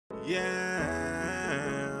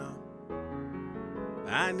Yeah,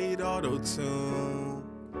 I need auto-tune,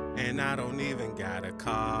 and I don't even got a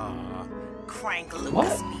car.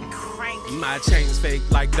 Cranklucas be cranky. My chain's fake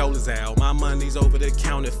like Dolezal. My money's over the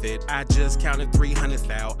counterfeit. I just counted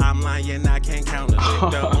 300,000. I'm lying, I can't count it.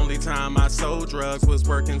 The only time I sold drugs was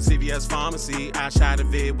working CVS pharmacy. I shot a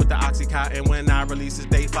vid with the Oxycontin. When I released it,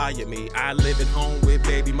 they fired me. I live at home with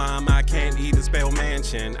baby mom. I can't even spell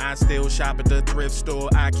mansion. I still shop at the thrift store.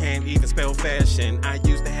 I can't even spell fashion. I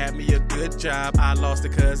used to have me a good job. I lost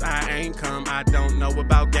it cause I ain't come. I don't know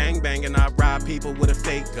about gangbanging. I rob people with a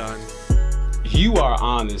fake gun. You are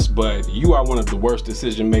honest, but you are one of the worst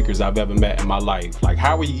decision makers I've ever met in my life. Like,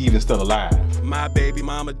 how are you even still alive? My baby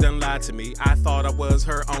mama done lied to me. I thought I was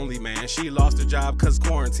her only man. She lost her job cause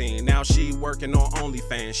quarantine. Now she working on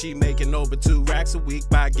OnlyFans. She making over 2 racks a week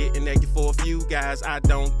by getting naked for a few guys. I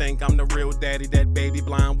don't think I'm the real daddy. That baby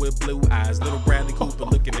blind with blue eyes. Little Bradley Cooper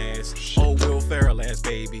looking ass. Oh, Will Ferrell ass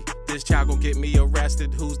baby. This child gon' get me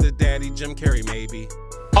arrested. Who's the daddy? Jim Carrey maybe.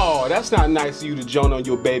 Oh, that's not nice of you to join on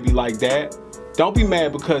your baby like that. Don't be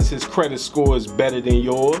mad because his credit score is better than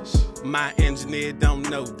yours. My engineer don't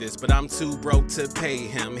know this, but I'm too broke to pay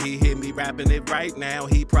him. He hear me rapping it right now,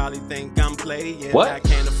 he probably think I'm playing. What? I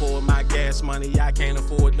can't afford my gas money, I can't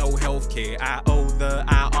afford no health care. I owe the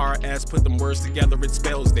IRS, put them words together, it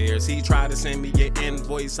spells theirs. He tried to send me an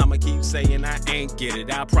invoice, I'ma keep saying I ain't get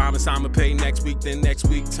it. I promise I'ma pay next week, then next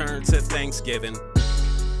week turn to Thanksgiving.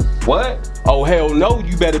 What? Oh, hell no,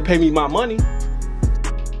 you better pay me my money.